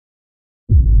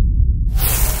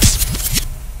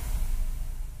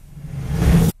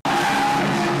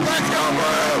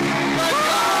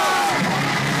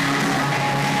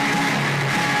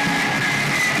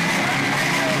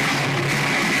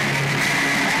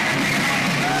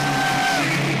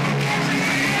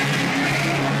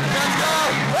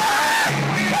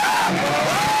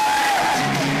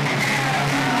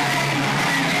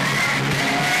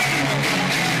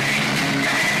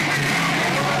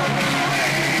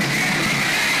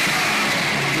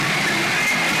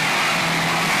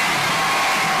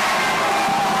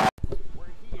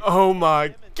Oh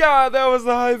my God, that was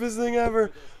the hypest thing ever.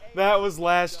 That was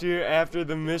last year after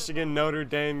the Michigan Notre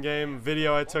Dame game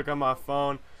video I took on my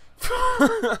phone.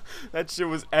 That shit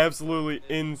was absolutely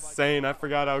insane. I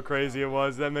forgot how crazy it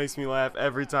was. That makes me laugh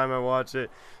every time I watch it.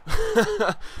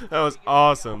 That was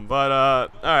awesome. But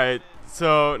alright,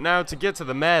 so now to get to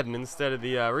the Madden instead of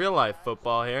the real life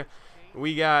football here,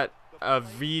 we got a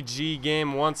VG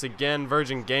game once again,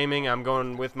 Virgin Gaming. I'm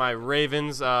going with my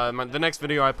Ravens. The next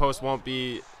video I post won't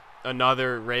be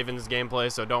another Ravens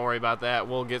gameplay, so don't worry about that.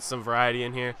 We'll get some variety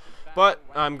in here. But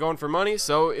I'm going for money,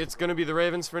 so it's going to be the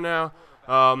Ravens for now.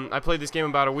 I played this game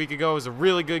about a week ago. It was a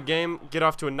really good game. Get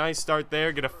off to a nice start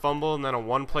there, get a fumble, and then a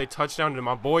one-play touchdown to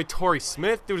my boy Torrey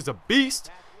Smith. Dude is a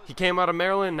beast. He came out of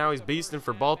Maryland, now he's beasting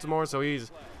for Baltimore, so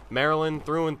he's Maryland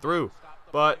through and through.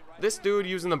 But this dude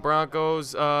using the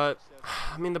Broncos, I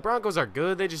mean, the Broncos are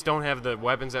good. They just don't have the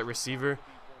weapons at receiver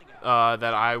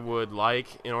that I would like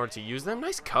in order to use them.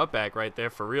 Nice cutback right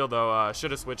there, for real, though. Should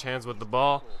have switched hands with the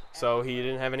ball, so he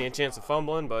didn't have any chance of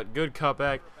fumbling, but good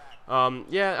cutback.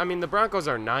 Yeah, I mean, the Broncos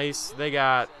are nice. They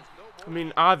got, I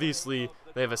mean, obviously,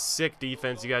 they have a sick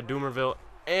defense. You got Doomerville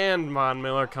and Von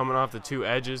Miller coming off the two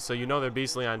edges, so you know they're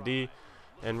beastly on D.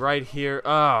 And right here,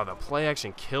 oh, the play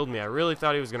action killed me. I really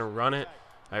thought he was going to run it.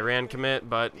 I ran commit,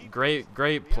 but great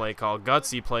play call.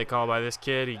 Gutsy play call by this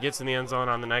kid. He gets in the end zone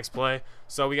on the next play.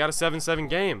 So we got a 7-7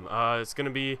 game. It's gonna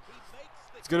be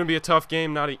a tough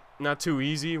game, not too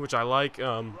easy, which I like.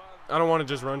 I don't want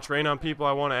to just run train on people.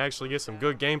 I want to actually get some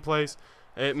good gameplays.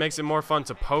 It makes it more fun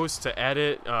to post, to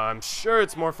edit. I'm sure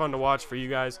it's more fun to watch for you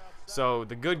guys. So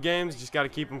the good games, just got to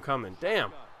keep them coming.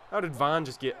 Damn, how did Von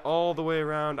just get all the way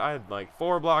around? I had like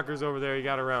 4 blockers over there. He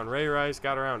got around Ray Rice,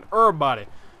 got around everybody.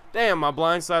 Damn, my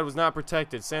blind side was not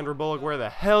protected. Sandra Bullock, where the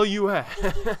hell you at?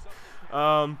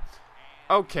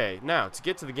 Okay, now to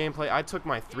get to the gameplay, I took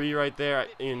my 3 right there.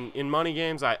 In money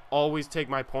games, I always take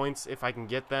my points if I can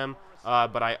get them,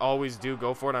 but I always do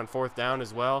go for it on 4th down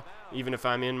as well. Even if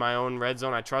I'm in my own red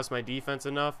zone, I trust my defense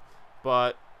enough.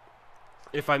 But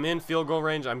if I'm in field goal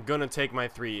range, I'm gonna take my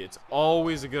 3. It's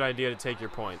always a good idea to take your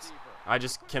points. I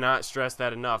just cannot stress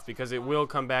that enough because it will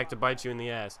come back to bite you in the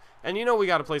ass. And you know we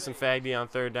got to play some Faggy on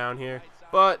 3rd down here.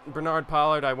 But Bernard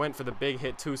Pollard, I went for the big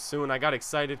hit too soon. I got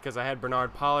excited because I had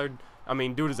Bernard Pollard. I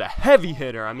mean, dude is a heavy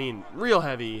hitter. I mean, real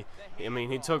heavy. I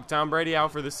mean, he took Tom Brady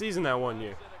out for the season that one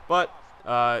year. But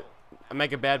I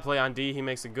make a bad play on D. He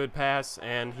makes a good pass,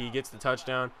 and he gets the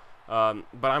touchdown. But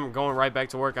I'm going right back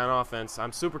to work on offense.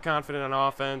 I'm super confident on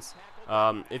offense.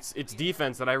 It's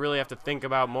defense that I really have to think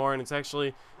about more, and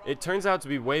it turns out to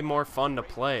be way more fun to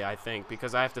play, I think,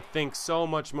 because I have to think so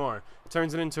much more. It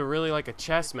turns it into really like a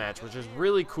chess match, which is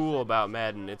really cool about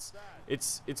Madden.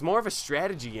 It's more of a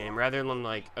strategy game rather than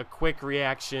like a quick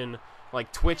reaction,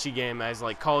 like twitchy game as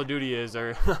like Call of Duty is,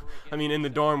 or I mean, in the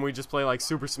dorm we just play like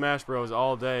Super Smash Bros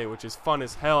all day, which is fun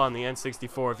as hell on the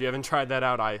N64. If you haven't tried that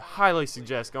out, I highly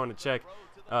suggest going to check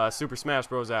Super Smash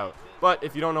Bros out. But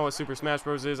if you don't know what Super Smash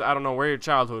Bros is, I don't know where your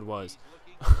childhood was.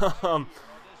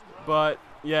 But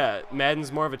yeah,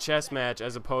 Madden's more of a chess match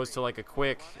as opposed to like a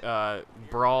quick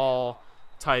brawl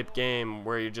type game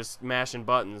where you're just mashing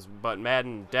buttons. But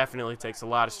Madden definitely takes a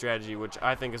lot of strategy, which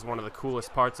I think is one of the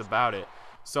coolest parts about it.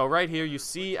 So right here you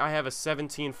see I have a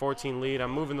 17-14 lead.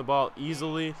 I'm moving the ball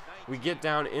easily. We get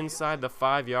down inside the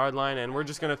 5-yard line, and we're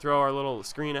just going to throw our little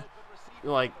screen,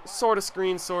 like sort of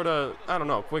screen, sort of, I don't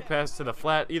know, quick pass to the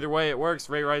flat. Either way it works.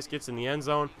 Ray Rice gets in the end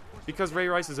zone because Ray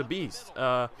Rice is a beast.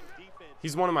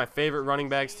 He's one of my favorite running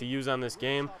backs to use on this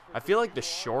game. I feel like the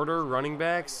shorter running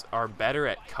backs are better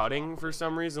at cutting for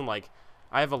some reason. Like,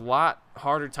 I have a lot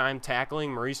harder time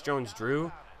tackling Maurice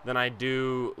Jones-Drew than I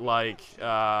do, like,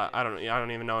 I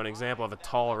don't even know an example of a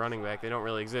tall running back. They don't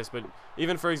really exist. But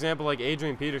even, for example, like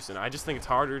Adrian Peterson, I just think it's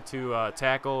harder to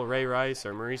tackle Ray Rice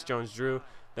or Maurice Jones-Drew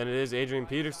than it is Adrian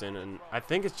Peterson. And I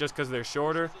think it's just because they're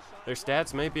shorter. Their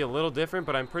stats may be a little different,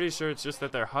 but I'm pretty sure it's just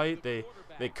that their height, they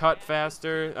cut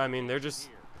faster. I mean,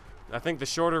 I think the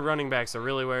shorter running backs are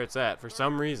really where it's at for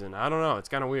some reason. I don't know. It's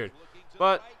kind of weird.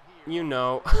 But, you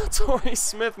know, Torrey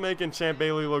Smith making Champ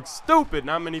Bailey look stupid.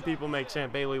 Not many people make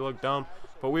Champ Bailey look dumb,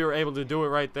 but we were able to do it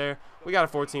right there. We got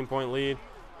a 14-point lead.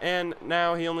 And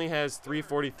now he only has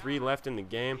 3:43 left in the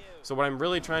game. So what I'm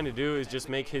really trying to do is just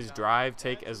make his drive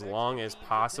take as long as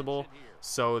possible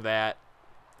so that,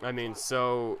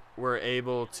 so we're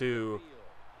able to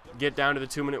get down to the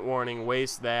 2-minute warning,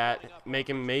 waste that, make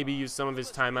him maybe use some of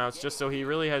his timeouts just so he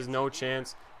really has no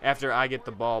chance after I get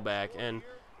the ball back. And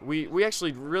we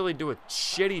actually really do a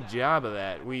shitty job of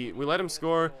that. We let him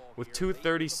score with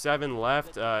 2:37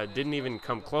 left. Didn't even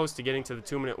come close to getting to the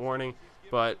 2-minute warning.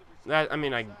 But that,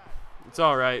 It's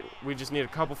all right. We just need a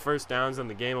couple first downs and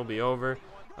the game will be over.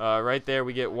 Right there,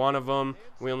 we get one of them.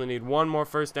 We only need one more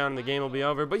first down and the game will be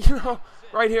over. But, you know,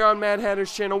 right here on Mad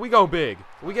HaTTeR's channel, we go big.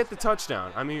 We get the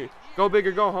touchdown. I mean, go big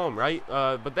or go home, right?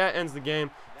 But that ends the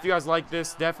game. If you guys like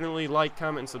this, definitely like,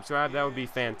 comment, and subscribe. That would be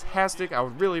fantastic. I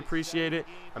would really appreciate it.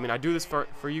 I mean, I do this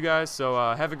for you guys. So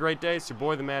have a great day. It's your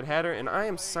boy, the Mad HaTTeR, and I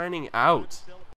am signing out.